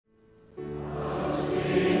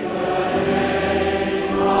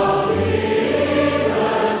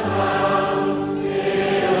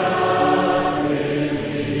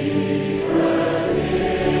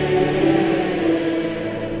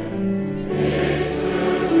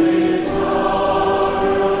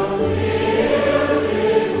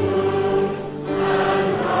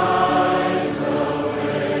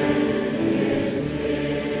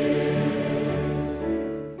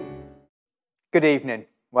Good evening.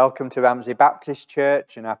 Welcome to Ramsey Baptist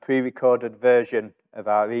Church and our pre-recorded version of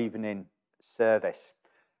our evening service.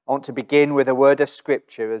 I want to begin with a word of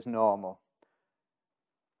scripture as normal.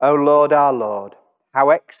 O Lord, our Lord, how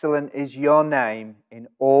excellent is your name in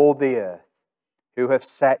all the earth, who have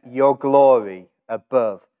set your glory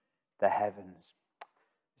above the heavens.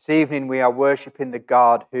 This evening we are worshipping the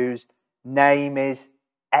God whose name is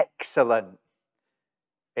excellent.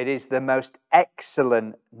 It is the most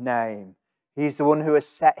excellent name. He's the one who has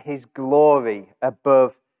set his glory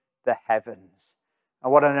above the heavens.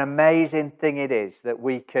 And what an amazing thing it is that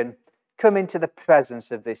we can come into the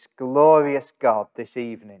presence of this glorious God this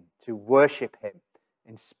evening to worship him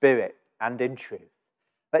in spirit and in truth.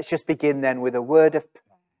 Let's just begin then with a word of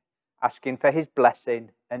prayer, asking for his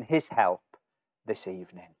blessing and his help this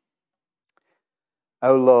evening.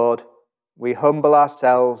 O Lord, we humble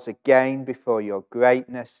ourselves again before your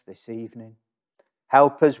greatness this evening.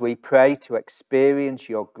 Help us, we pray, to experience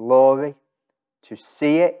your glory, to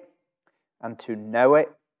see it and to know it,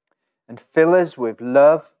 and fill us with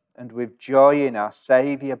love and with joy in our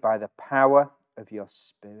Saviour by the power of your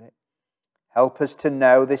Spirit. Help us to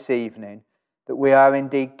know this evening that we are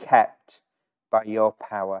indeed kept by your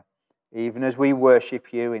power, even as we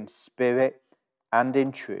worship you in spirit and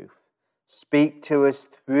in truth. Speak to us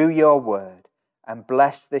through your word and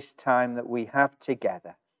bless this time that we have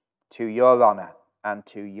together to your honour and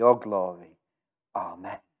to your glory.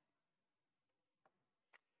 Amen.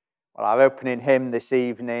 Well, our opening hymn this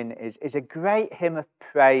evening is a great hymn of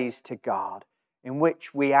praise to God, in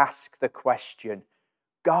which we ask the question,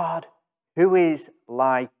 God, who is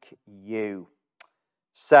like you?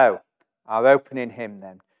 So, our opening hymn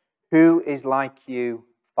then, who is like you,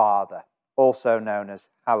 Father, also known as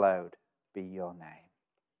Hallowed be your name.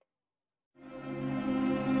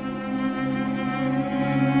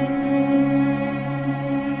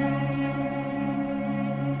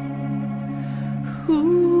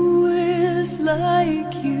 Who is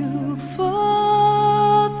like you,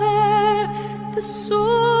 Father, the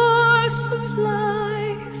source of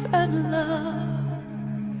life and love,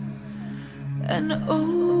 an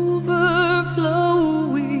overflowing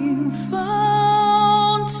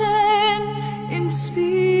fountain in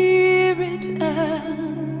spirit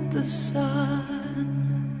and the Son.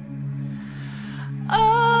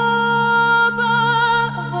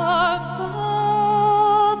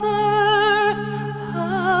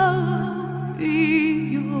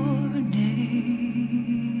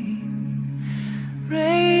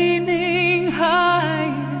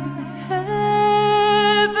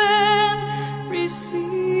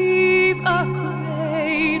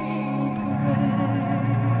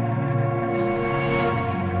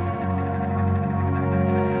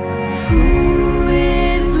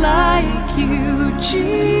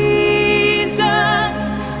 Jesus,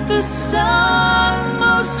 the Son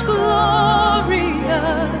most glorious,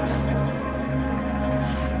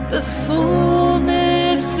 the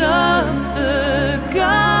fullness of the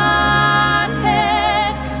Godhead,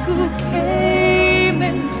 who came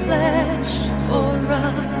in flesh for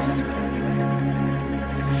us.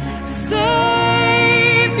 Savior,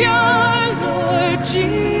 Lord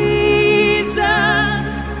Jesus,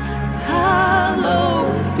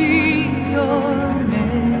 hallowed be your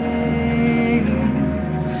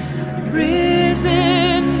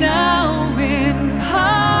risen now in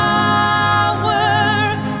power,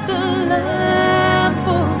 the Lamb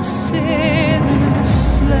for sinners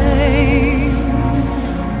slain.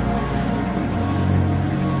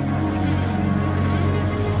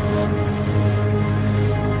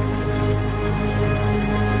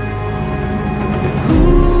 Who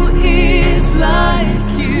is like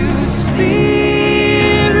you, Spirit,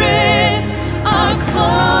 our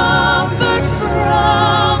comfort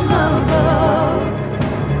from above?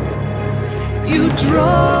 You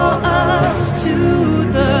draw us to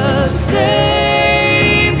the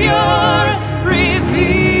Savior,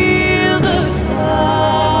 reveal the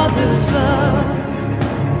Father's love.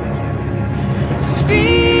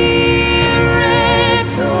 Spirit,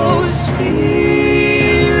 oh Spirit,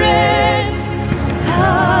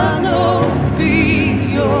 hallowed be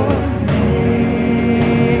your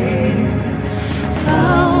name.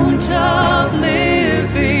 Fount of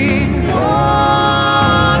living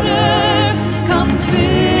water, come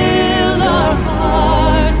fill our hearts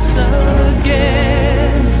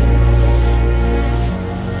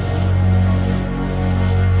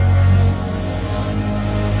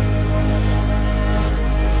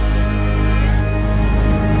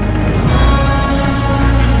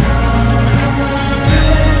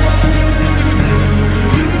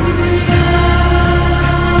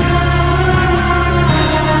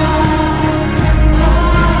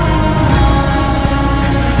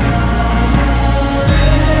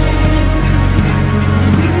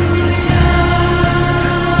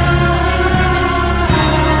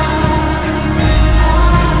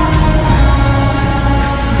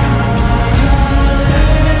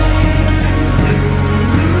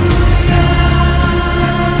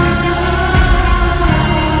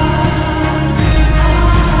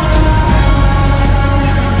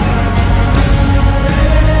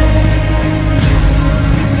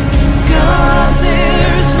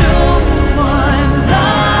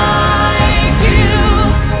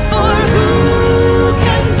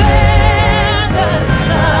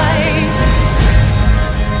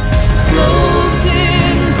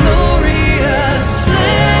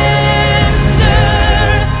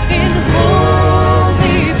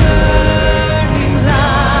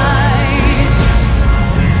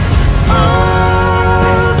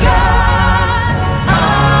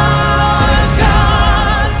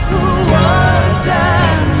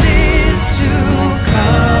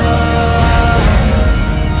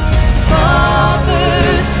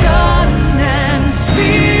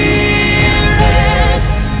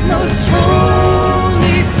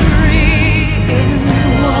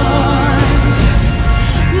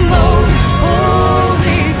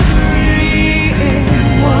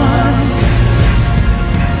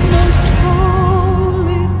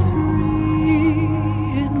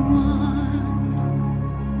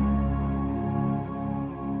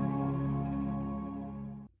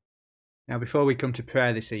Now, before we come to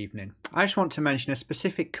prayer this evening, I just want to mention a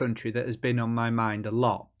specific country that has been on my mind a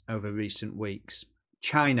lot over recent weeks.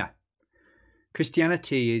 China.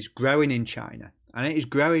 Christianity is growing in China, and it is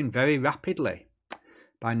growing very rapidly.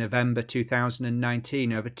 By November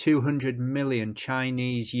 2019, over 200 million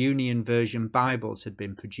Chinese Union Version Bibles had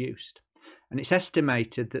been produced, and it's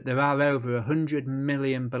estimated that there are over 100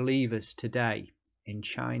 million believers today in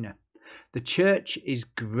China. The church is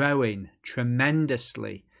growing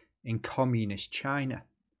tremendously in communist China,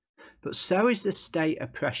 but so is the state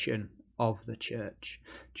oppression of the church.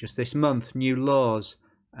 Just this month, new laws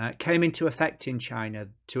came into effect in China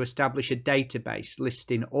to establish a database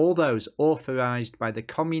listing all those authorized by the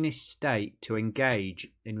communist state to engage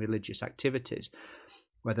in religious activities,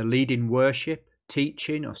 whether leading worship,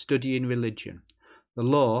 teaching, or studying religion. The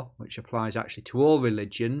law, which applies actually to all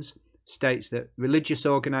religions, states that religious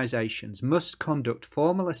organizations must conduct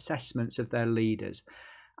formal assessments of their leaders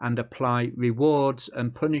and apply rewards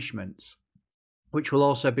and punishments, which will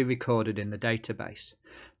also be recorded in the database.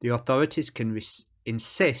 The authorities can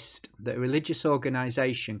insist that a religious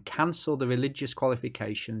organisation cancel the religious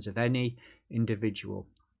qualifications of any individual,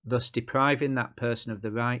 thus depriving that person of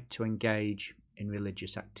the right to engage in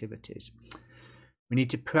religious activities. We need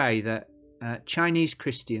to pray that Chinese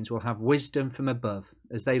Christians will have wisdom from above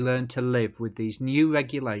as they learn to live with these new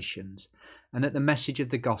regulations, and that the message of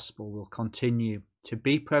the gospel will continue to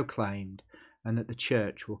be proclaimed, and that the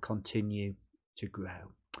church will continue to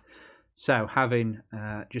grow. So, having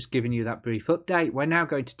just given you that brief update, we're now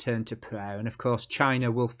going to turn to prayer, and of course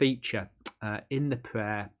China will feature in the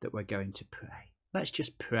prayer that we're going to pray. Let's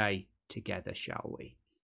just pray together, shall we?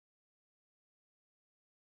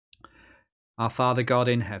 Our Father God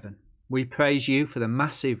in heaven, we praise you for the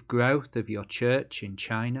massive growth of your church in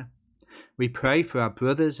China. We pray for our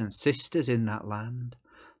brothers and sisters in that land.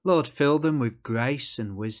 Lord, fill them with grace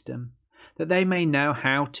and wisdom, that they may know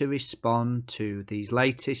how to respond to these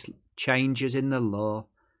latest changes in the law.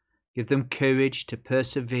 Give them courage to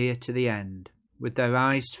persevere to the end, with their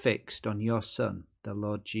eyes fixed on your Son, the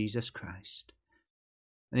Lord Jesus Christ.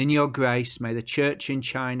 And in your grace, may the church in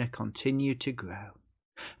China continue to grow.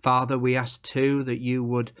 Father, we ask too that you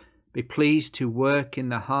would be pleased to work in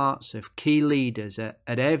the hearts of key leaders at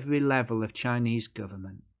every level of Chinese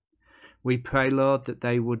government. We pray, Lord, that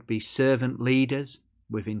they would be servant leaders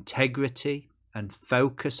with integrity and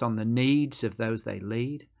focus on the needs of those they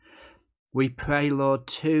lead. We pray, Lord,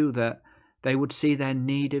 too, that they would see their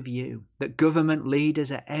need of you, that government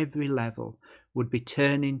leaders at every level would be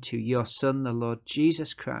turning to your Son, the Lord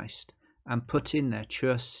Jesus Christ, and putting their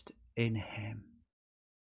trust in him.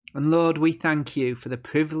 And Lord, we thank you for the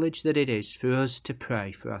privilege that it is for us to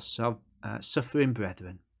pray for our suffering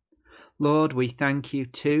brethren. Lord, we thank you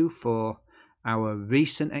too for our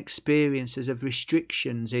recent experiences of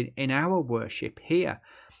restrictions in our worship here.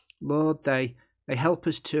 Lord, they help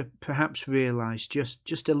us to perhaps realise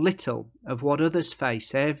just a little of what others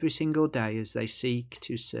face every single day as they seek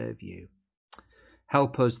to serve you.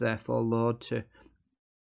 Help us, therefore, Lord, to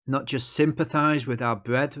not just sympathise with our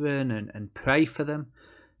brethren and pray for them,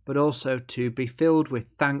 but also to be filled with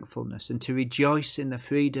thankfulness and to rejoice in the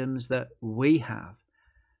freedoms that we have.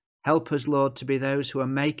 Help us, Lord, to be those who are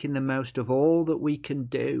making the most of all that we can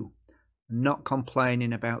do, and not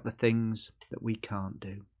complaining about the things that we can't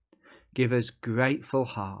do. Give us grateful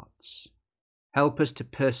hearts. Help us to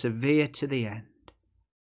persevere to the end.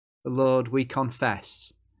 But Lord, we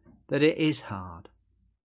confess that it is hard.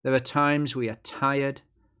 There are times we are tired,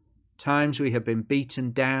 times we have been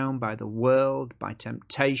beaten down by the world, by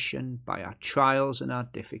temptation, by our trials and our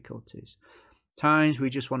difficulties. Times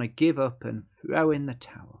we just want to give up and throw in the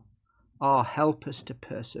towel. Oh, help us to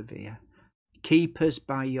persevere. Keep us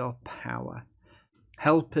by your power.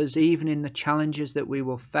 Help us even in the challenges that we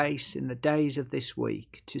will face in the days of this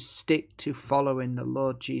week to stick to following the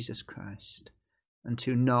Lord Jesus Christ and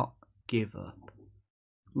to not give up.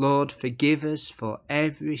 Lord, forgive us for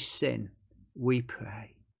every sin, we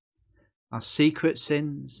pray. Our secret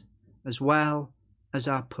sins as well as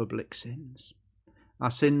our public sins.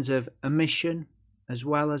 Our sins of omission as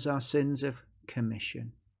well as our sins of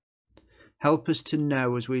commission. Help us to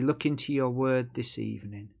know as we look into your word this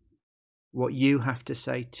evening what you have to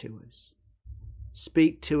say to us.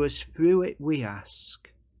 Speak to us through it, we ask,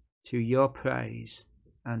 to your praise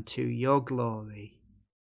and to your glory.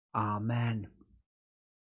 Amen.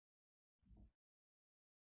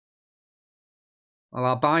 Well,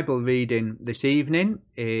 our Bible reading this evening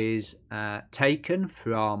is taken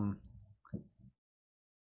from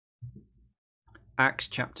Acts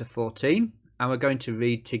chapter 14. And we're going to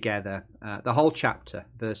read together the whole chapter,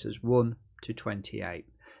 verses 1 to 28.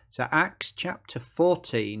 So Acts chapter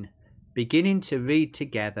 14, beginning to read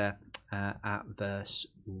together at verse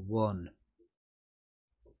 1.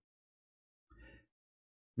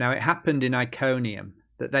 Now it happened in Iconium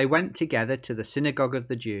that they went together to the synagogue of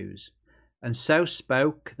the Jews, and so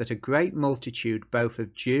spoke that a great multitude both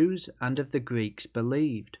of Jews and of the Greeks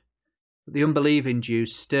believed. But the unbelieving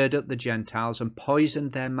Jews stirred up the Gentiles and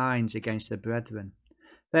poisoned their minds against the brethren.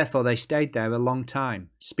 Therefore they stayed there a long time,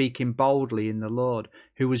 speaking boldly in the Lord,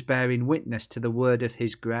 who was bearing witness to the word of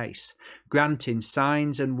his grace, granting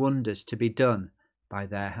signs and wonders to be done by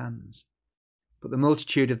their hands. But the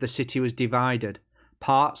multitude of the city was divided.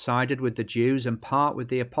 Part sided with the Jews and part with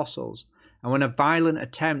the apostles. And when a violent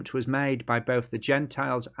attempt was made by both the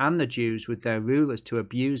Gentiles and the Jews with their rulers to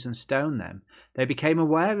abuse and stone them, they became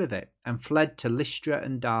aware of it and fled to Lystra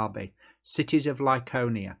and Derbe, cities of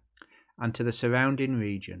Lycaonia, and to the surrounding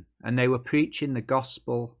region, and they were preaching the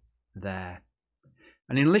gospel there.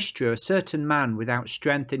 And in Lystra a certain man without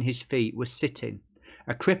strength in his feet was sitting,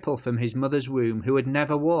 a cripple from his mother's womb, who had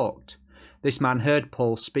never walked. This man heard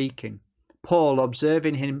Paul speaking. Paul,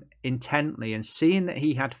 observing him intently and seeing that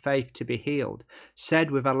he had faith to be healed, said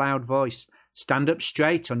with a loud voice, "Stand up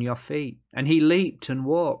straight on your feet." And he leaped and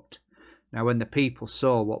walked. Now when the people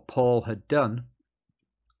saw what Paul had done,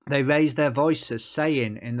 they raised their voices,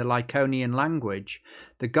 saying in the Lycaonian language,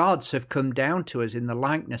 "The gods have come down to us in the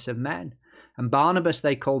likeness of men." And Barnabas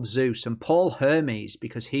they called Zeus, and Paul Hermes,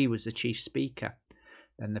 because he was the chief speaker.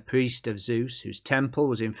 Then the priest of Zeus, whose temple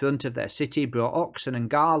was in front of their city, brought oxen and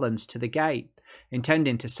garlands to the gate,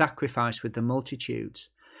 intending to sacrifice with the multitudes.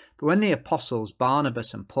 But when the apostles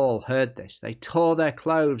Barnabas and Paul heard this, they tore their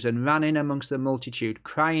clothes and ran in amongst the multitude,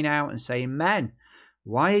 crying out and saying, "Men,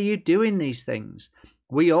 why are you doing these things?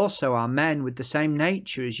 We also are men with the same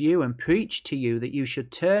nature as you, and preach to you that you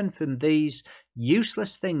should turn from these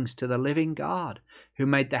useless things to the living God, who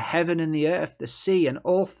made the heaven and the earth, the sea, and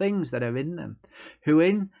all things that are in them, who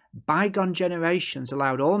in bygone generations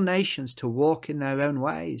allowed all nations to walk in their own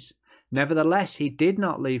ways. Nevertheless, he did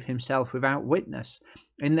not leave himself without witness,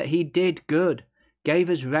 in that he did good, gave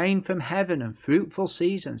us rain from heaven and fruitful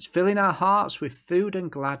seasons, filling our hearts with food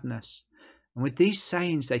and gladness." And with these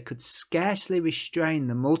sayings they could scarcely restrain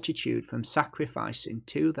the multitude from sacrificing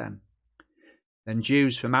to them. Then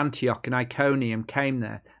Jews from Antioch and Iconium came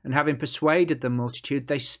there, and having persuaded the multitude,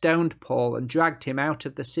 they stoned Paul and dragged him out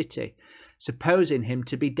of the city, supposing him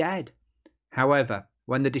to be dead. However,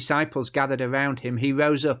 when the disciples gathered around him, he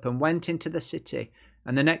rose up and went into the city,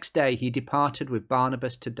 and the next day he departed with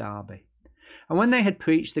Barnabas to Derbe. And when they had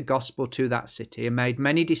preached the gospel to that city and made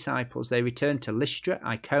many disciples, they returned to Lystra,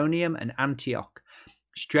 Iconium, and Antioch,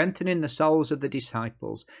 strengthening the souls of the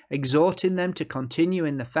disciples, exhorting them to continue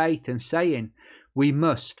in the faith, and saying, "We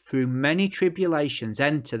must, through many tribulations,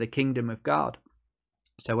 enter the kingdom of God."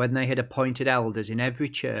 So when they had appointed elders in every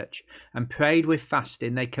church, and prayed with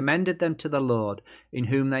fasting, they commended them to the Lord, in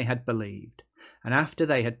whom they had believed. And after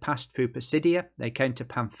they had passed through Pisidia, they came to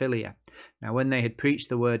Pamphylia. Now when they had preached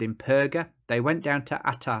the word in Perga, they went down to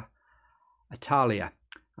Attalia,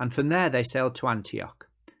 and from there they sailed to Antioch,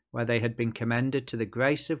 where they had been commended to the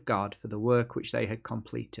grace of God for the work which they had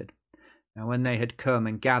completed. Now when they had come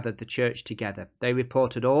and gathered the church together, they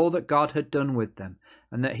reported all that God had done with them,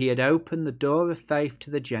 and that he had opened the door of faith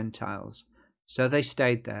to the Gentiles. So they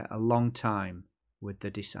stayed there a long time with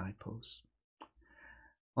the disciples.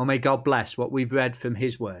 Oh, may God bless what we've read from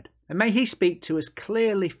his word, and may he speak to us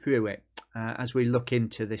clearly through it as we look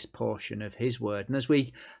into this portion of his word, and as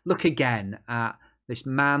we look again at this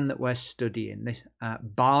man that we're studying, this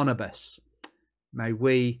Barnabas. May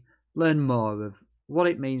we learn more of what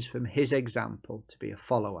it means from his example to be a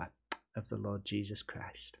follower of the Lord Jesus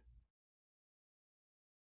Christ.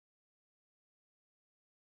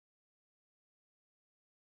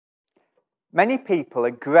 Many people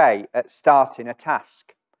are great at starting a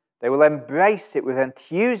task. They will embrace it with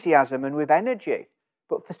enthusiasm and with energy.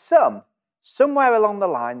 But for some, somewhere along the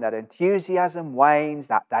line, that enthusiasm wanes,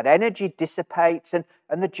 that energy dissipates, and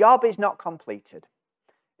the job is not completed.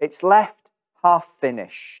 It's left half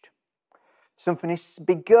finished. Something is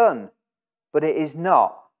begun, but it is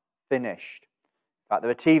not finished. In fact,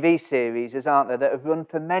 there are TV series, aren't there, that have run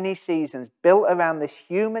for many seasons, built around this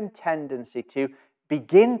human tendency to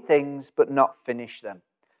begin things but not finish them,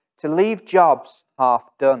 to leave jobs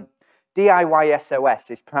half done. DIY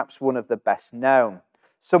SOS is perhaps one of the best known.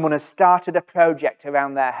 Someone has started a project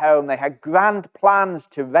around their home. They had grand plans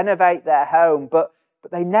to renovate their home, but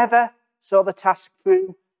they never saw the task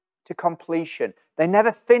through to completion. They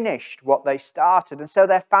never finished what they started, and so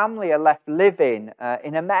their family are left living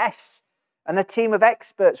in a mess. And a team of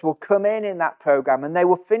experts will come in that program, and they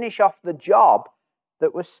will finish off the job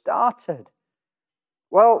that was started.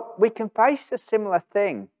 Well, we can face a similar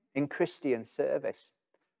thing in Christian service.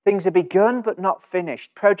 Things are begun but not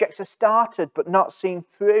finished. Projects are started but not seen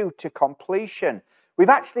through to completion. We've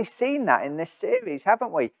actually seen that in this series,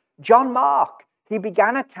 haven't we? John Mark, he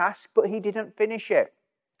began a task but he didn't finish it.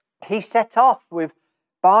 He set off with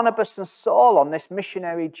Barnabas and Saul on this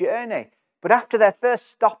missionary journey. But after their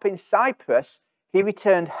first stop in Cyprus, he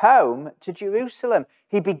returned home to Jerusalem.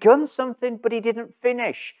 He begun something but he didn't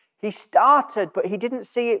finish. He started, but he didn't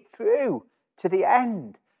see it through to the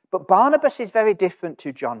end. But Barnabas is very different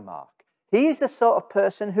to John Mark. He is the sort of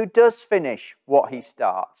person who does finish what he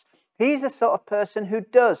starts. He's the sort of person who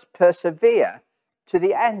does persevere to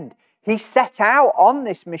the end. He set out on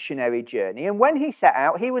this missionary journey, and when he set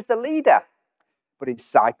out, he was the leader. But in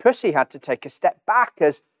Cyprus, he had to take a step back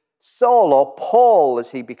as Saul, or Paul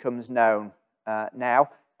as he becomes known now,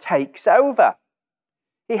 takes over.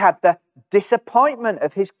 He had the disappointment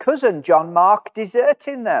of his cousin John Mark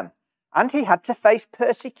deserting them. And he had to face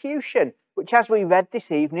persecution, which, as we read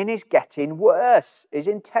this evening, is getting worse, is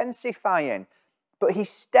intensifying. But he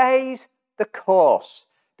stays the course,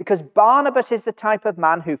 because Barnabas is the type of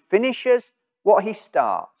man who finishes what he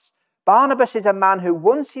starts. Barnabas is a man who,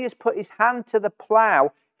 once he has put his hand to the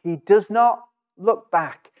plough, he does not look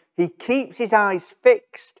back. He keeps his eyes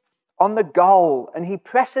fixed on the goal and he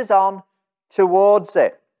presses on towards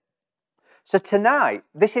it. So tonight,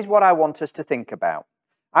 this is what I want us to think about.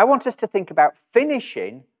 I want us to think about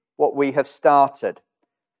finishing what we have started.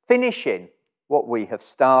 Finishing what we have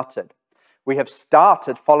started. We have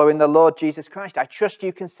started following the Lord Jesus Christ. I trust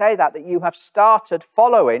you can say that you have started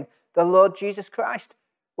following the Lord Jesus Christ.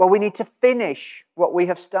 Well, we need to finish what we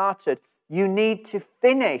have started. You need to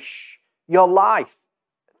finish your life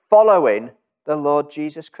following the Lord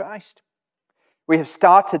Jesus Christ. We have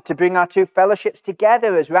started to bring our two fellowships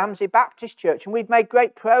together as Ramsey Baptist Church, and we've made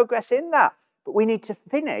great progress in that. But we need to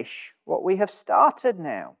finish what we have started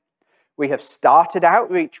now. We have started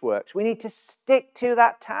outreach works. We need to stick to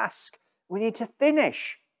that task. We need to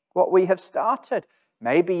finish what we have started.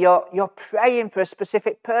 Maybe you're praying for a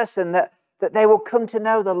specific person that they will come to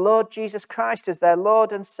know the Lord Jesus Christ as their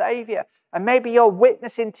Lord and Saviour. And maybe you're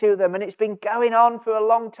witnessing to them and it's been going on for a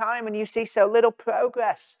long time and you see so little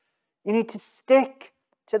progress. You need to stick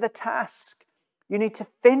to the task. You need to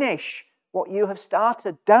finish what you have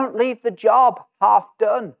started. Don't leave the job half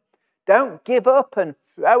done. Don't give up and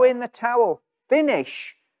throw in the towel.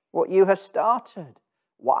 Finish what you have started.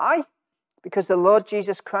 Why? Because the Lord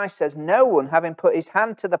Jesus Christ says no one, having put his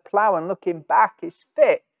hand to the plough and looking back, is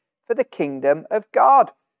fit for the kingdom of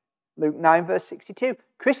God. Luke 9 verse 62.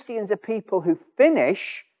 Christians are people who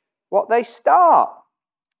finish what they start.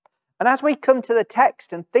 And as we come to the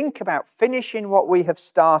text and think about finishing what we have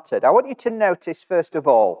started, I want you to notice, first of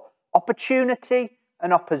all, opportunity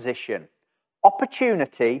and opposition.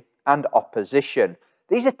 Opportunity and opposition.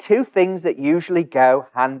 These are two things that usually go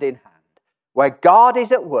hand in hand. Where God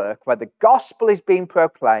is at work, where the gospel is being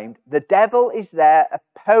proclaimed, the devil is there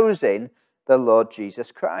opposing the Lord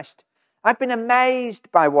Jesus Christ. I've been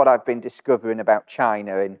amazed by what I've been discovering about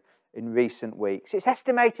China in recent weeks. It's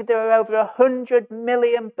estimated there are over 100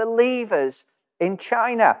 million believers in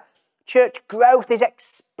China. Church growth is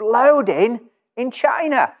exploding in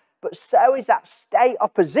China, but so is that state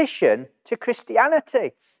opposition to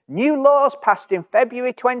Christianity. New laws passed in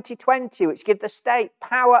February 2020 which give the state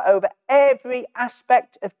power over every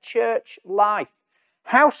aspect of church life.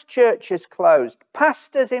 House churches closed,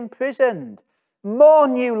 pastors imprisoned. More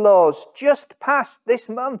new laws just passed this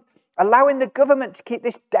month, allowing the government to keep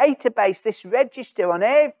this database, this register on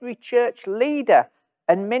every church leader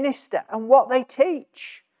and minister and what they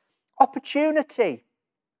teach. Opportunity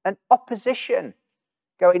and opposition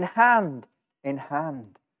going hand in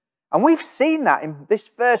hand. And we've seen that in this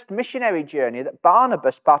first missionary journey that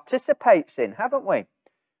Barnabas participates in, haven't we?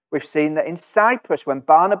 We've seen that in Cyprus when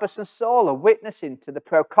Barnabas and Saul are witnessing to the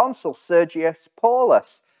proconsul Sergius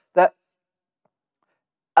Paulus, that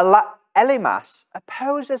Elymas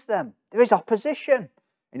opposes them. There is opposition.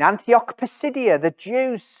 In Antioch Pisidia, the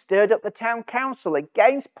Jews stirred up the town council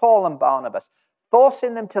against Paul and Barnabas,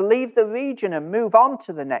 forcing them to leave the region and move on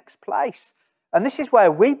to the next place. And this is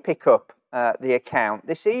where we pick up the account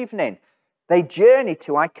this evening. They journey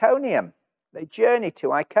to Iconium. They journey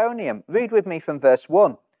to Iconium. Read with me from verse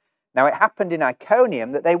 1. Now it happened in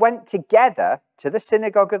Iconium that they went together to the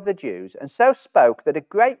synagogue of the Jews and so spoke that a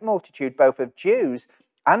great multitude both of Jews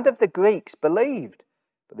and of the Greeks believed.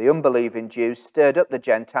 But the unbelieving Jews stirred up the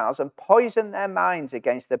Gentiles and poisoned their minds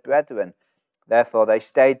against the brethren. Therefore they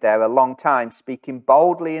stayed there a long time, speaking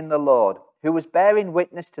boldly in the Lord, who was bearing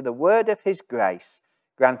witness to the word of his grace,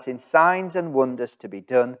 granting signs and wonders to be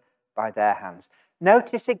done by their hands.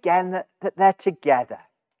 Notice again that they're together.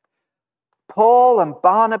 Paul and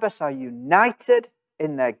Barnabas are united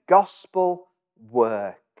in their gospel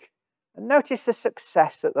work. And notice the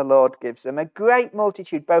success that the Lord gives them. A great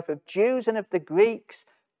multitude, both of Jews and of the Greeks,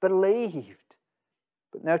 believed.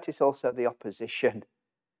 But notice also the opposition.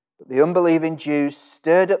 But the unbelieving Jews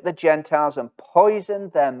stirred up the Gentiles and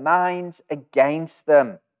poisoned their minds against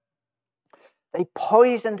them. They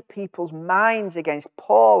poisoned people's minds against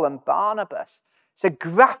Paul and Barnabas. It's a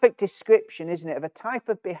graphic description, isn't it, of a type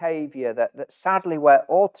of behaviour that sadly we're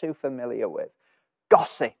all too familiar with.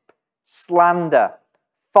 Gossip, slander,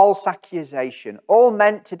 false accusation, all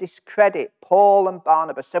meant to discredit Paul and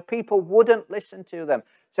Barnabas, so people wouldn't listen to them,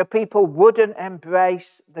 so people wouldn't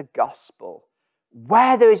embrace the gospel.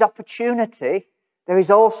 Where there is opportunity, there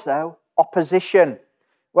is also opposition.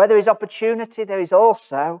 Where there is opportunity, there is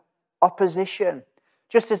also opposition.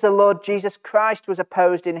 Just as the Lord Jesus Christ was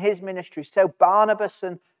opposed in his ministry, so Barnabas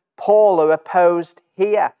and Paul are opposed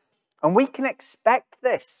here. And we can expect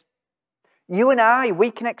this. You and I,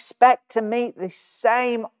 we can expect to meet the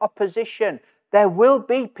same opposition. There will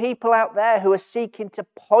be people out there who are seeking to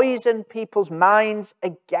poison people's minds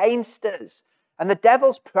against us. And the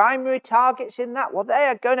devil's primary targets in that, well, they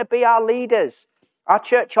are going to be our leaders, our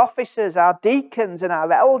church officers, our deacons and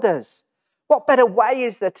our elders. What better way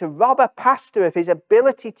is there to rob a pastor of his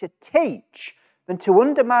ability to teach than to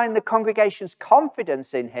undermine the congregation's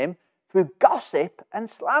confidence in him through gossip and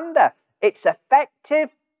slander? It's effective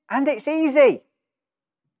and it's easy.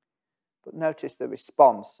 But notice the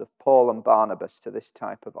response of Paul and Barnabas to this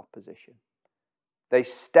type of opposition. They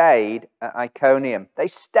stayed at Iconium. They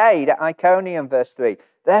stayed at Iconium, verse 3.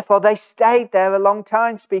 Therefore they stayed there a long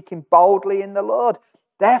time, speaking boldly in the Lord.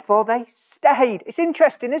 Therefore they stayed. It's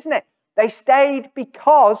interesting, isn't it? They stayed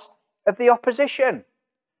because of the opposition.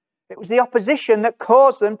 It was the opposition that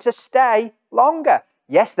caused them to stay longer.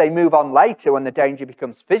 Yes, they move on later when the danger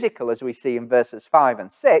becomes physical, as we see in verses 5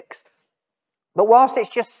 and 6. But whilst it's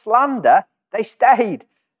just slander, they stayed.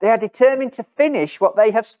 They are determined to finish what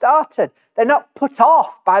they have started. They're not put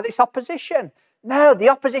off by this opposition. No, the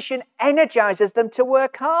opposition energizes them to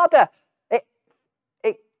work harder. It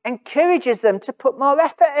encourages them to put more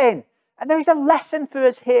effort in. And there is a lesson for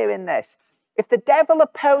us here in this. If the devil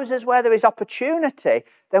opposes where there is opportunity,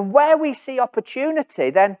 then where we see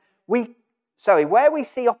opportunity, where we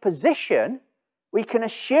see opposition, we can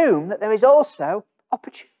assume that there is also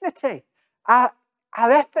opportunity. Our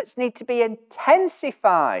efforts need to be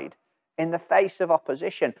intensified in the face of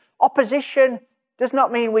opposition. Opposition does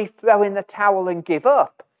not mean we throw in the towel and give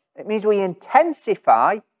up. It means we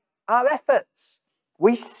intensify our efforts.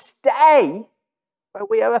 We stay where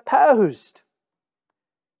we are opposed.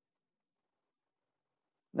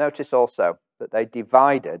 Notice also that they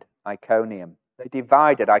divided Iconium. They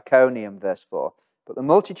divided Iconium, verse 4. But the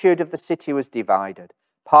multitude of the city was divided.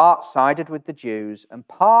 Part sided with the Jews and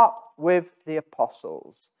part with the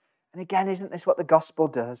apostles. And again, isn't this what the gospel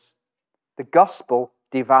does? The gospel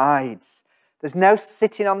divides. There's no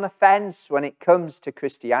sitting on the fence when it comes to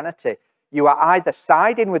Christianity. You are either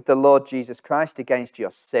siding with the Lord Jesus Christ against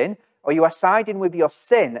your sin, or you are siding with your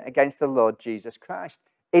sin against the Lord Jesus Christ.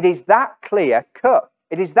 It is that clear cut.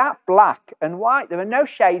 It is that black and white. There are no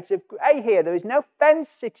shades of grey here. There is no fence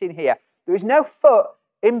sitting here. There is no foot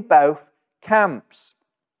in both camps.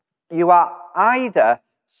 You are either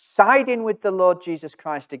siding with the Lord Jesus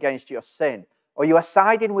Christ against your sin, or you are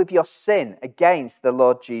siding with your sin against the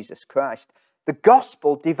Lord Jesus Christ. The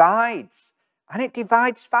gospel divides, and it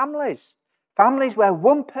divides families. Families where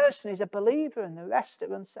one person is a believer and the rest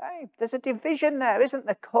are unsaved. There's a division there, isn't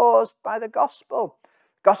there, caused by the gospel.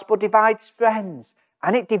 Gospel divides friends,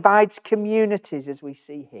 and it divides communities, as we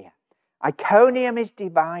see here. Iconium is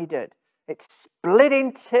divided. It's split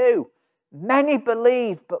in two. Many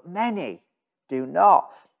believe, but many do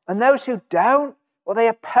not. And those who don't, well, they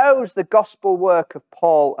oppose the gospel work of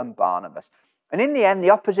Paul and Barnabas. And in the end,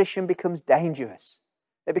 the opposition becomes dangerous.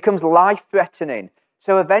 It becomes life-threatening.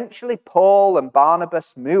 So eventually, Paul and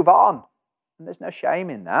Barnabas move on. And there's no shame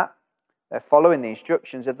in that. They're following the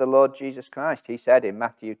instructions of the Lord Jesus Christ. He said in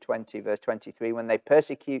Matthew 20, verse 23, when they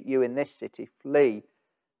persecute you in this city, flee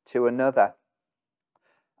to another.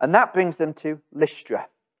 And that brings them to Lystra.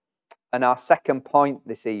 And our second point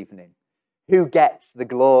this evening, who gets the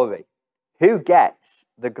glory? Who gets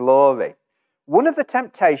the glory? One of the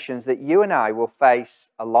temptations that you and I will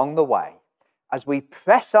face along the way as we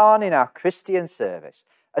press on in our Christian service,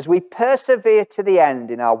 as we persevere to the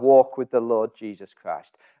end in our walk with the Lord Jesus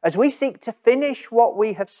Christ, as we seek to finish what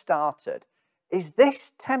we have started, is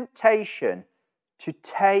this temptation to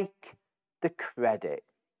take the credit,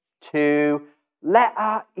 to Let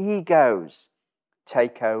our egos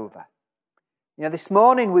take over. You know, this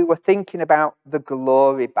morning we were thinking about the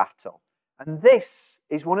glory battle. And this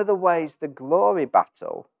is one of the ways the glory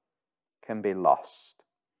battle can be lost.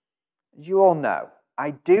 As you all know,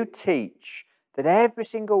 I do teach that every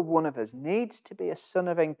single one of us needs to be a son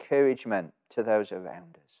of encouragement to those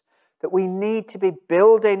around us. That we need to be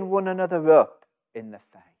building one another up in the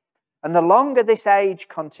faith. And the longer this age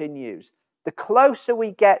continues, the closer we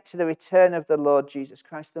get to the return of the Lord Jesus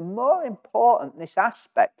Christ, the more important this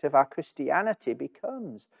aspect of our Christianity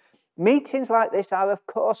becomes. Meetings like this are, of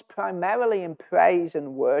course, primarily in praise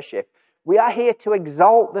and worship. We are here to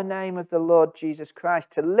exalt the name of the Lord Jesus Christ,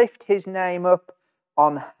 to lift his name up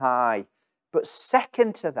on high. But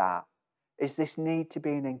second to that is this need to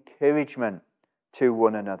be an encouragement to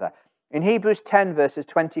one another. In Hebrews 10 verses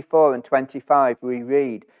 24 and 25 we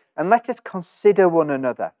read, "And let us consider one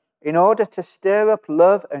another in order to stir up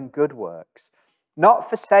love and good works, not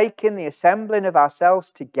forsaking the assembling of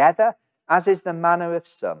ourselves together, as is the manner of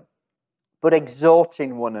some, but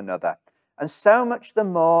exhorting one another, and so much the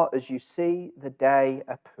more as you see the day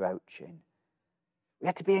approaching." We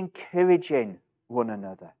have to be encouraging one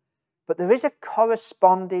another. But there is a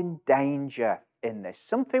corresponding danger in this,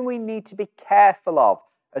 something we need to be careful of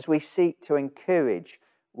as we seek to encourage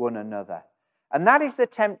one another. And that is the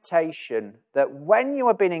temptation that when you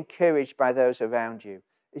are being encouraged by those around you,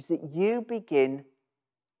 is that you begin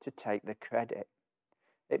to take the credit.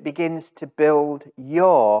 It begins to build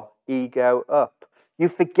your ego up. You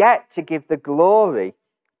forget to give the glory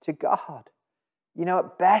to God. You know,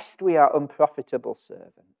 at best we are unprofitable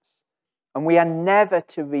servants, and we are never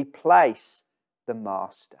to replace the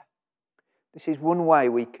master. This is one way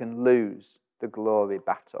we can lose the glory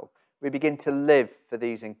battle. We begin to live for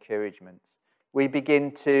these encouragements. We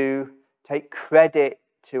begin to take credit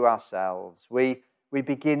to ourselves. We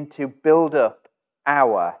begin to build up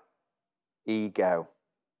our ego.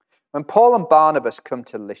 When Paul and Barnabas come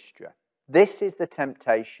to Lystra, this is the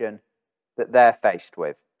temptation that they're faced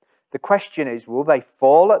with. The question is, will they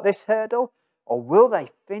fall at this hurdle, or will they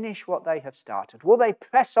finish what they have started? Will they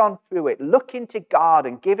press on through it, looking to God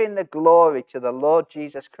and giving the glory to the Lord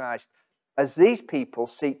Jesus Christ as these people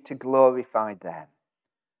seek to glorify them?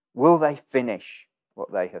 Will they finish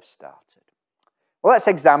what they have started? Well, let's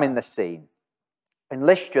examine the scene. In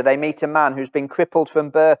Lystra, they meet a man who's been crippled from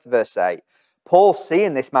birth, verse 8. Paul,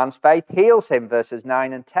 seeing this man's faith, heals him, verses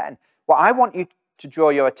 9 and 10. What I want you to draw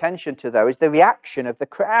your attention to, though, is the reaction of the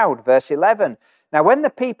crowd, verse 11. Now, when the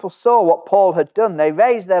people saw what Paul had done, they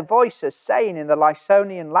raised their voices, saying in the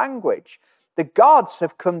Lycaonian language, "The gods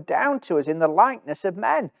have come down to us in the likeness of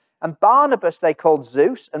men." And Barnabas they called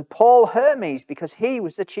Zeus, and Paul Hermes, because he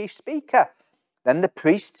was the chief speaker. Then the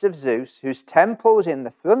priests of Zeus, whose temple was in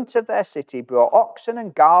the front of their city, brought oxen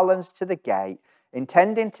and garlands to the gate,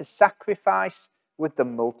 intending to sacrifice with the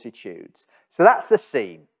multitudes. So that's the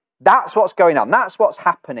scene. That's what's going on. That's what's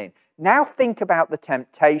happening. Now think about the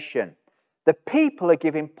temptation. The people are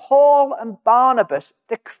giving Paul and Barnabas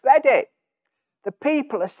the credit. The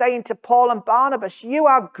people are saying to Paul and Barnabas, "You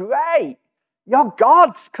are great. Your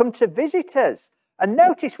gods come to visit us." And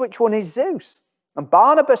notice which one is Zeus. And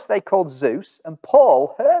Barnabas they called Zeus, and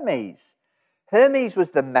Paul Hermes. Hermes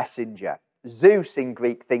was the messenger. Zeus in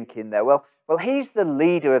Greek thinking there. Well, he's the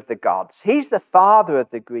leader of the gods. He's the father of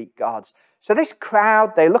the Greek gods. So this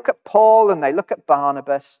crowd, they look at Paul and they look at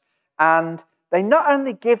Barnabas, and they not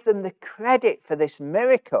only give them the credit for this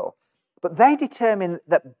miracle, but they determine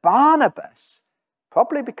that Barnabas,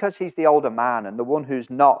 probably because he's the older man and the one who's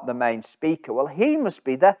not the main speaker, well, he must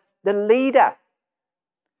be the leader.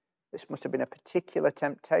 This must have been a particular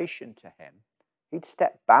temptation to him. He'd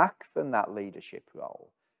stepped back from that leadership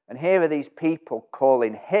role. And here are these people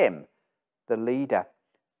calling him the leader.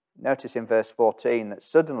 Notice in verse 14 that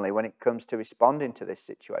suddenly, when it comes to responding to this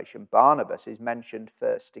situation, Barnabas is mentioned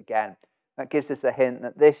first again. That gives us the hint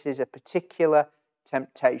that this is a particular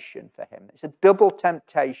temptation for him. It's a double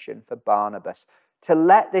temptation for Barnabas to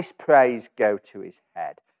let this praise go to his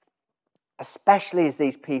head, especially as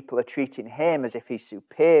these people are treating him as if he's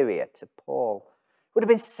superior to Paul. It would have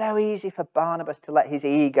been so easy for Barnabas to let his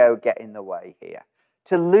ego get in the way here,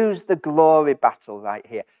 to lose the glory battle right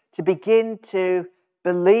here, to begin to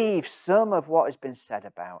believe some of what has been said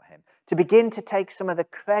about him, to begin to take some of the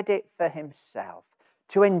credit for himself,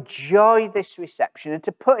 to enjoy this reception and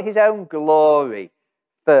to put his own glory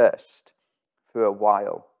first for a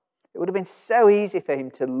while. It would have been so easy for him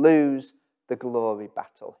to lose the glory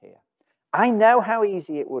battle here. I know how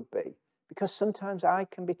easy it would be, because sometimes I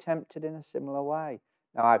can be tempted in a similar way.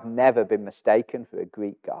 Now, I've never been mistaken for a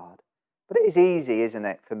Greek god, But it is easy, isn't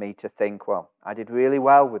it, for me to think, well, I did really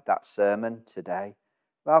well with that sermon today,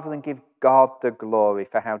 rather than give God the glory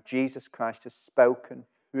for how Jesus Christ has spoken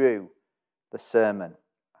through the sermon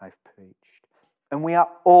I've preached. And we are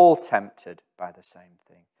all tempted by the same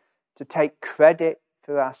thing, to take credit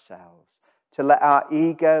for ourselves, to let our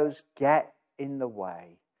egos get in the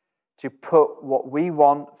way, to put what we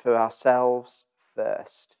want for ourselves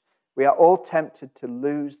first. We are all tempted to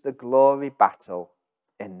lose the glory battle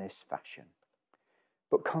in this fashion.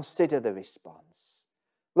 But consider the response.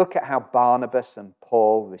 Look at how Barnabas and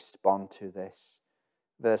Paul respond to this.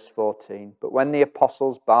 Verse 14, but when the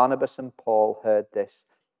apostles Barnabas and Paul heard this,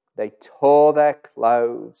 they tore their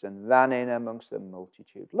clothes and ran in amongst the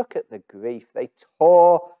multitude. Look at the grief. They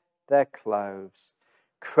tore their clothes,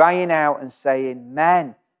 crying out and saying,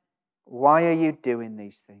 men, why are you doing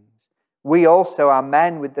these things? We also are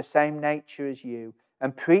men with the same nature as you,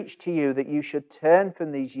 and preach to you that you should turn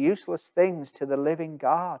from these useless things to the living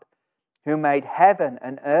God, who made heaven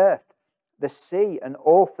and earth, the sea, and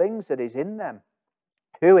all things that is in them,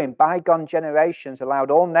 who in bygone generations allowed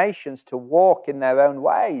all nations to walk in their own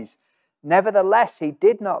ways. Nevertheless, he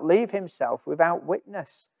did not leave himself without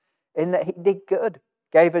witness, in that he did good,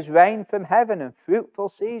 gave us rain from heaven and fruitful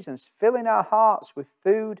seasons, filling our hearts with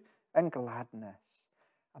food and gladness.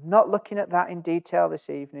 I'm not looking at that in detail this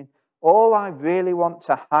evening. All I really want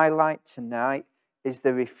to highlight tonight is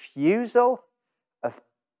the refusal of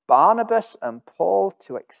Barnabas and Paul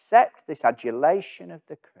to accept this adulation of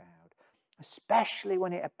the crowd, especially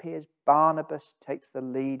when it appears Barnabas takes the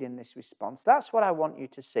lead in this response. That's what I want you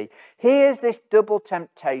to see. Here's this double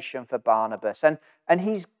temptation for Barnabas, and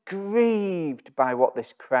he's grieved by what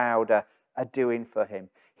this crowd are doing for him.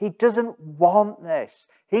 He doesn't want this.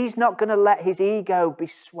 He's not going to let his ego be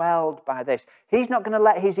swelled by this. He's not going to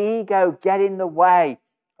let his ego get in the way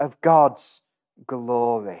of God's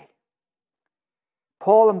glory.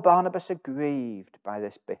 Paul and Barnabas are grieved by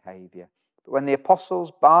this behavior. But when the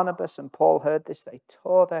apostles Barnabas and Paul heard this, they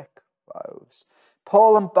tore their clothes.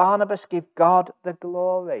 Paul and Barnabas give God the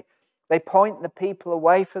glory. They point the people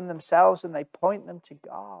away from themselves and they point them to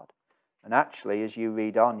God. And actually, as you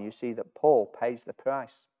read on, you see that Paul pays the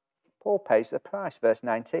price. Paul pays the price. Verse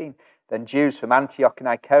 19, then Jews from Antioch and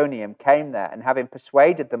Iconium came there, and having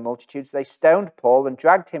persuaded the multitudes, they stoned Paul and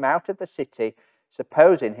dragged him out of the city,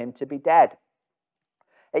 supposing him to be dead.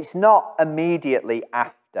 It's not immediately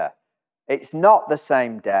after. It's not the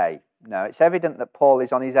same day. No, it's evident that Paul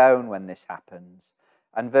is on his own when this happens.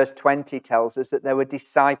 And verse 20 tells us that there were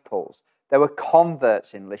disciples. There were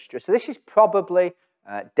converts in Lystra. So this is probably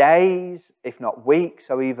days, if not weeks,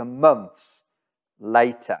 or even months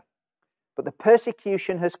later. But the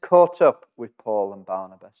persecution has caught up with Paul and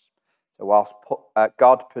Barnabas. So whilst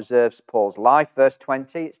God preserves Paul's life, verse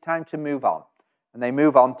 20, it's time to move on. And they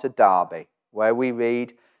move on to Derbe, where we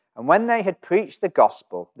read, and when they had preached the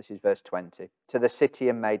gospel, this is verse 20, to the city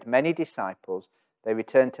and made many disciples, they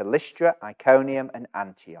returned to Lystra, Iconium, and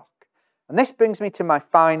Antioch. And this brings me to my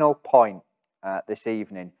final point this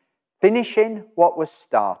evening. Finishing what was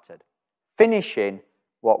started. Finishing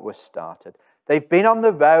what was started. They've been on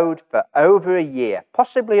the road for over a year,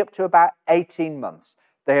 possibly up to about 18 months.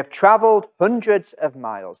 They have travelled hundreds of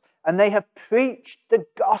miles, and they have preached the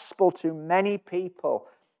gospel to many people.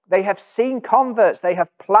 They have seen converts. They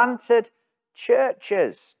have planted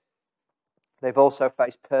churches. They've also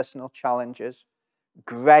faced personal challenges,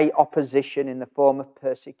 great opposition in the form of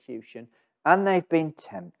persecution, and they've been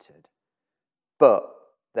tempted. But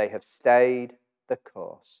they have stayed the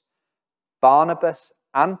course. Barnabas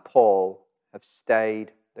and Paul have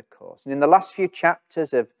stayed the course. And in the last few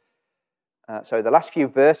the last few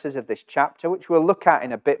verses of this chapter, which we'll look at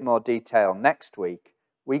in a bit more detail next week,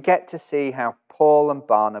 we get to see how Paul and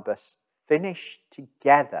Barnabas finished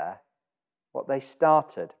together what they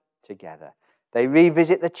started together. They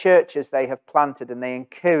revisit the churches they have planted and they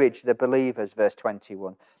encourage the believers, verse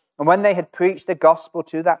 21. And when they had preached the gospel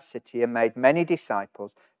to that city and made many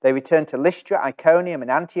disciples, they returned to Lystra, Iconium,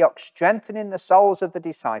 and Antioch, strengthening the souls of the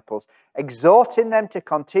disciples, exhorting them to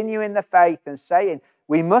continue in the faith and saying,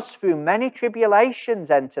 we must through many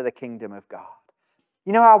tribulations enter the kingdom of God.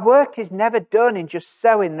 You know, our work is never done in just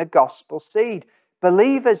sowing the gospel seed.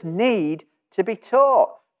 Believers need to be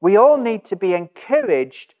taught. We all need to be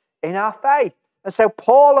encouraged in our faith. And so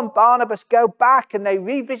Paul and Barnabas go back and they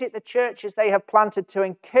revisit the churches they have planted to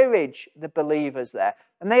encourage the believers there.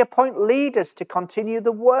 And they appoint leaders to continue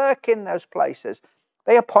the work in those places.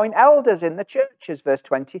 They appoint elders in the churches, verse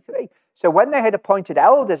 23. So when they had appointed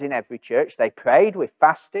elders in every church, they prayed with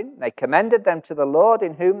fasting. They commended them to the Lord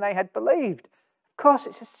in whom they had believed. Of course,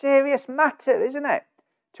 it's a serious matter, isn't it?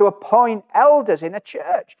 To appoint elders in a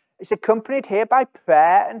church. It's accompanied here by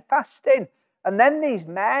prayer and fasting. And then these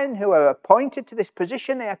men who are appointed to this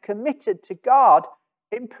position, they are committed to God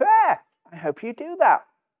in prayer. I hope you do that.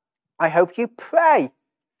 I hope you pray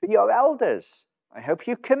for your elders. I hope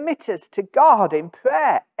you commit us to God in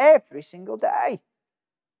prayer every single day.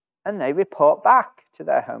 And they report back to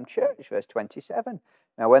their home church, verse 27.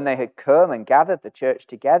 Now, when they had come and gathered the church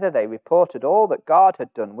together, they reported all that God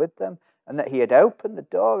had done with them and that he had opened the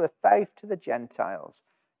door of faith to the Gentiles.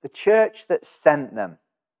 The church that sent them,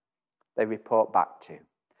 they report back to.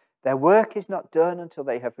 Their work is not done until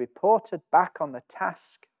they have reported back on the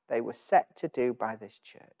task they were set to do by this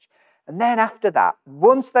church. And then after that,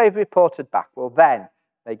 once they've reported back, well, then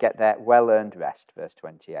they get their well-earned rest, verse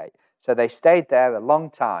 28. So they stayed there a long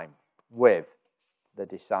time with the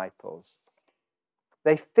disciples.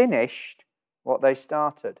 They finished what they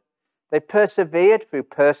started. They persevered through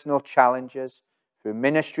personal challenges, through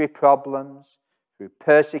ministry problems, through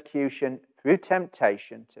persecution, through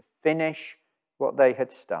temptation to finish what they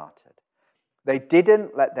had started. They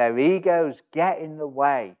didn't let their egos get in the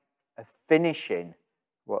way of finishing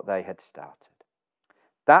what they had started.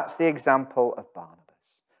 That's the example of Barnabas.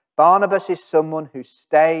 Barnabas is someone who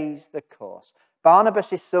stays the course.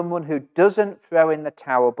 Barnabas is someone who doesn't throw in the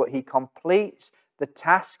towel, but he completes the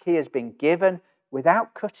task he has been given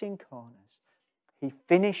without cutting corners. He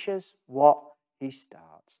finishes what he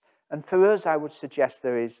starts. And for us, I would suggest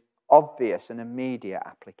there is obvious and immediate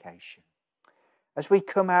application. As we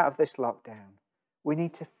come out of this lockdown, we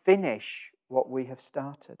need to finish what we have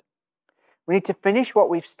started. We need to finish what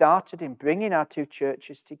we've started in bringing our two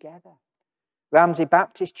churches together. Ramsey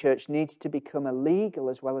Baptist Church needs to become a legal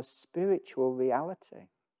as well as spiritual reality.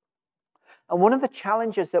 And one of the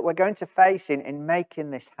challenges that we're going to face in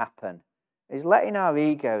making this happen is letting our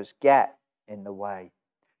egos get in the way.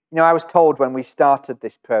 You know, I was told when we started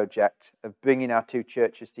this project of bringing our two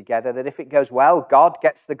churches together that if it goes well, God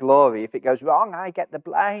gets the glory. If it goes wrong, I get the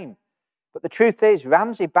blame. But the truth is,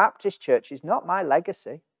 Ramsey Baptist Church is not my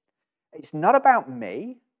legacy. It's not about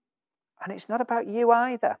me, and it's not about you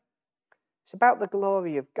either. It's about the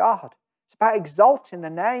glory of God. It's about exalting the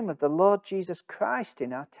name of the Lord Jesus Christ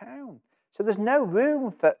in our town. So there's no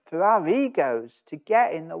room for our egos to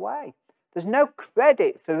get in the way. There's no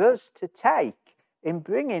credit for us to take in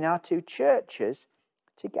bringing our two churches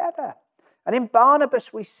together. And in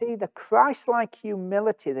Barnabas, we see the Christ-like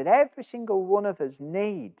humility that every single one of us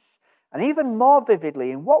needs. And even more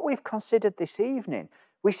vividly, in what we've considered this evening,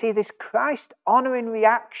 we see this Christ-honouring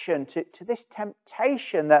reaction to this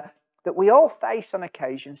temptation that we all face on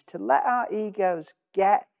occasions to let our egos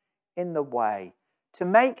get in the way, to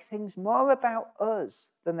make things more about us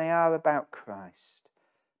than they are about Christ,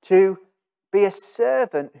 to be a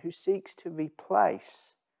servant who seeks to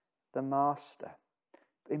replace the master.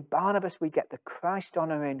 In Barnabas, we get the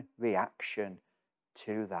Christ-honouring reaction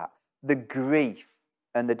to that, the grief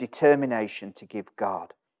and the determination to give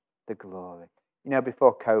God the glory. You know,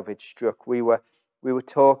 before COVID struck, we were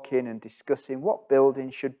talking and discussing what building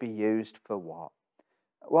should be used for what.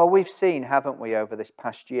 Well, we've seen, haven't we, over this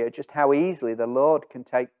past year, just how easily the Lord can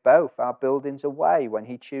take both our buildings away when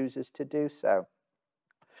he chooses to do so.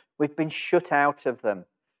 We've been shut out of them.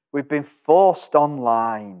 We've been forced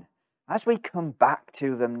online. As we come back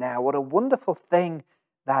to them now, what a wonderful thing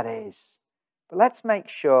that is. But let's make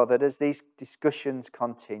sure that as these discussions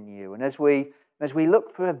continue and as we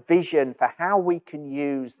look for a vision for how we can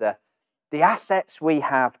use the assets we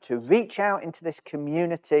have to reach out into this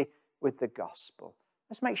community with the gospel,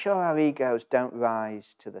 let's make sure our egos don't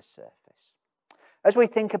rise to the surface. As we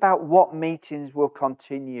think about what meetings will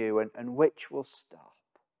continue and which will stop,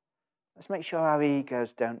 let's make sure our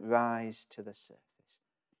egos don't rise to the surface.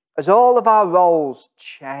 As all of our roles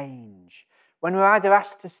change, when we're either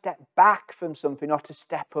asked to step back from something or to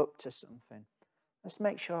step up to something, let's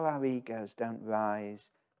make sure our egos don't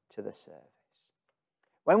rise to the surface.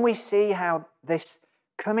 When we see how this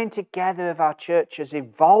coming together of our churches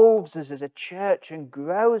evolves us as a church and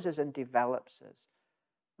grows us and develops us,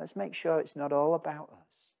 let's make sure it's not all about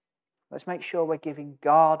us. Let's make sure we're giving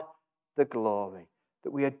God the glory,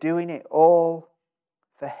 that we are doing it all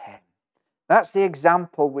for him. That's the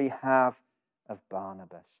example we have of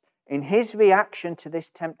Barnabas. In his reaction to this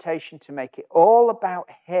temptation to make it all about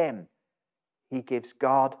him, he gives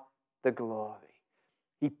God the glory.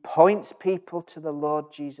 He points people to the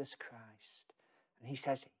Lord Jesus Christ. And he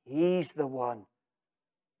says, he's the one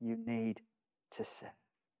you need to serve.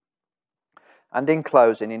 And in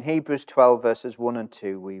closing, in Hebrews 12 verses 1 and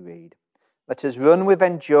 2, we read, "Let us run with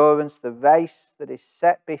endurance the race that is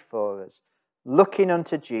set before us, looking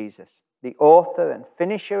unto Jesus, the author and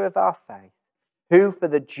finisher of our faith, who for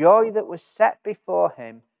the joy that was set before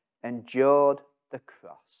him endured the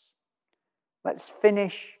cross. Let's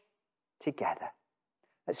finish together.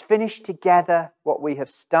 Let's finish together what we have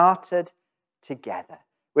started together,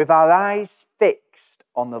 with our eyes fixed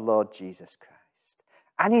on the Lord Jesus Christ.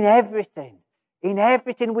 And in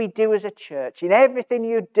everything we do as a church, in everything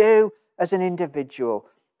you do as an individual,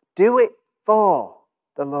 do it for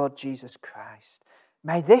the Lord Jesus Christ.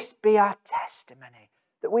 May this be our testimony,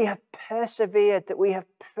 that we have persevered, that we have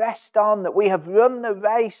pressed on, that we have run the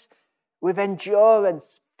race with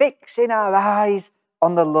endurance, fixing our eyes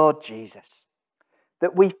on the Lord Jesus.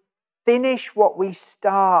 That we finish what we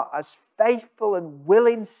start as faithful and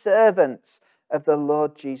willing servants of the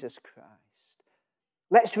Lord Jesus Christ.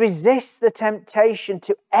 Let's resist the temptation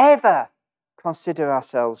to ever consider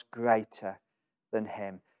ourselves greater than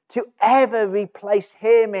Him, to ever replace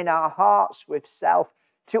Him in our hearts with self,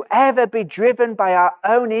 to ever be driven by our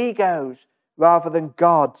own egos rather than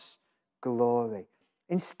God's glory.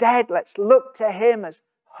 Instead, let's look to Him as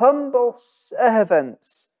humble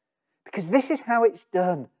servants, because this is how it's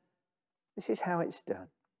done. This is how it's done.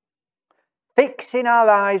 Fixing our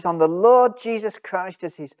eyes on the Lord Jesus Christ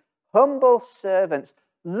as His humble servants,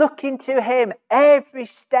 looking to Him every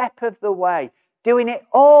step of the way, doing it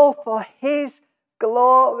all for His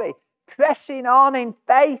glory, pressing on in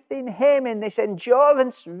faith in Him in this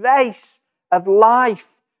endurance race of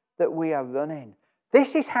life that we are running.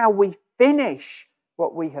 This is how we finish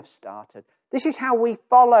what we have started. This is how we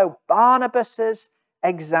follow Barnabas's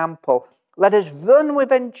example. Let us run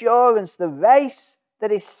with endurance the race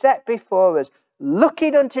that is set before us,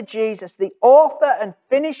 looking unto Jesus, the author and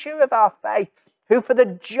finisher of our faith, who for the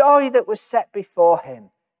joy that was set before Him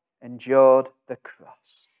endured the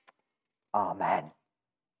cross. Amen.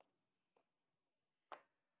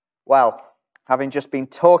 Well, having just been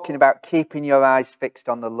talking about keeping your eyes fixed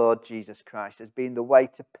on the Lord Jesus Christ as being the way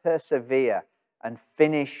to persevere and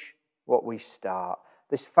finish what we start,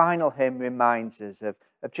 this final hymn reminds us of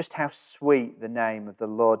just how sweet the name of the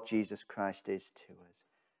Lord Jesus Christ is to us.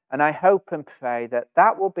 And I hope and pray that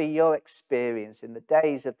that will be your experience in the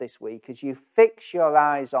days of this week as you fix your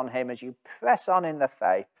eyes on Him, as you press on in the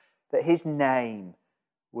faith, that His name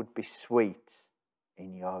would be sweet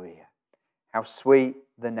in your ear. How sweet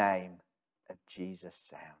the name of Jesus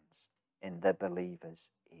sounds in the believer's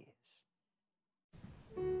ears.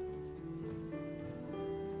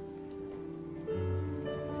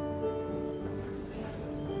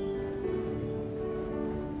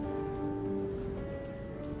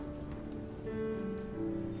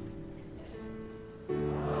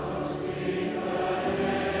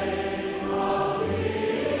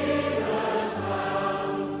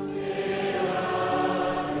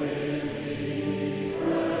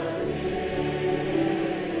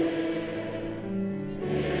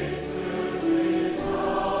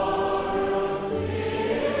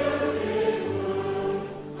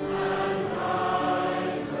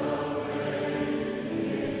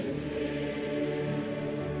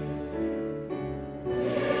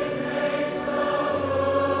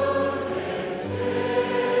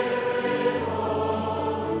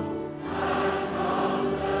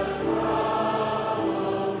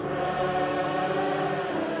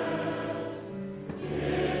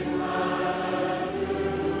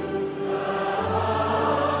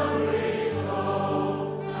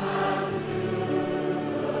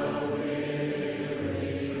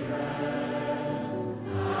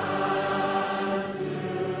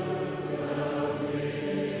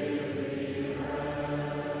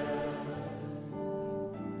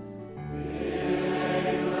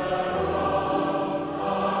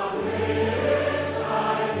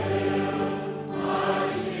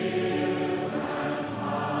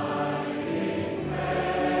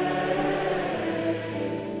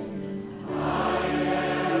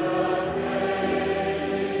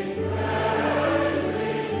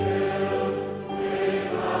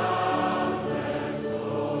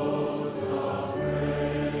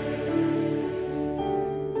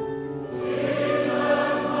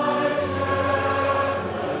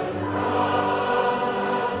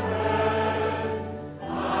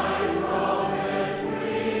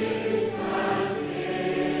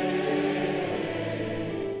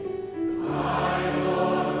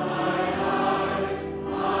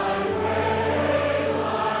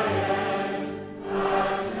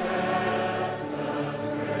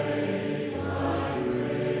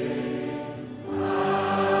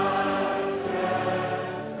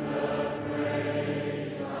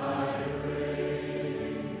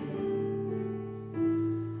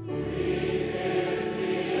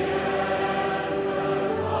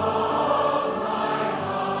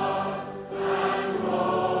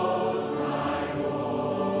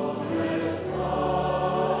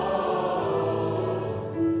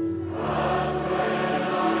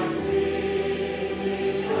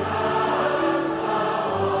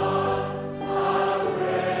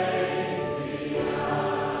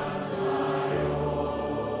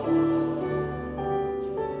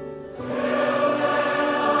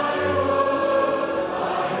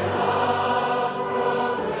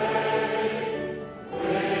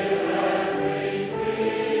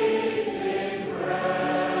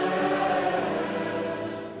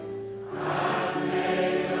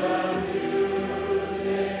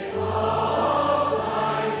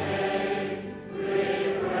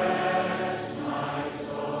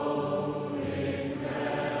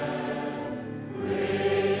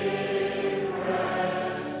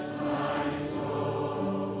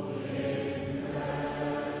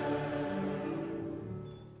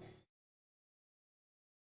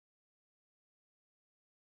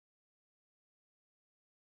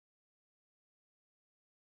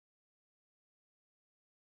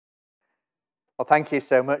 Well, thank you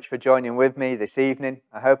so much for joining with me this evening.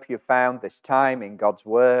 I hope you found this time in God's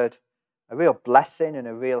Word a real blessing and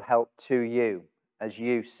a real help to you as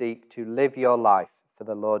you seek to live your life for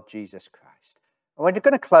the Lord Jesus Christ. And we're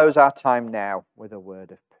going to close our time now with a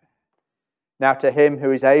word of prayer. Now to him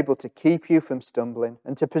who is able to keep you from stumbling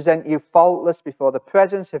and to present you faultless before the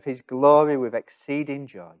presence of his glory with exceeding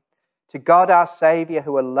joy, to God our Saviour,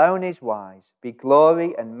 who alone is wise, be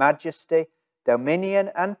glory and majesty, dominion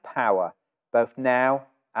and power, both now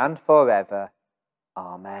and forever.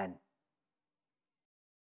 Amen.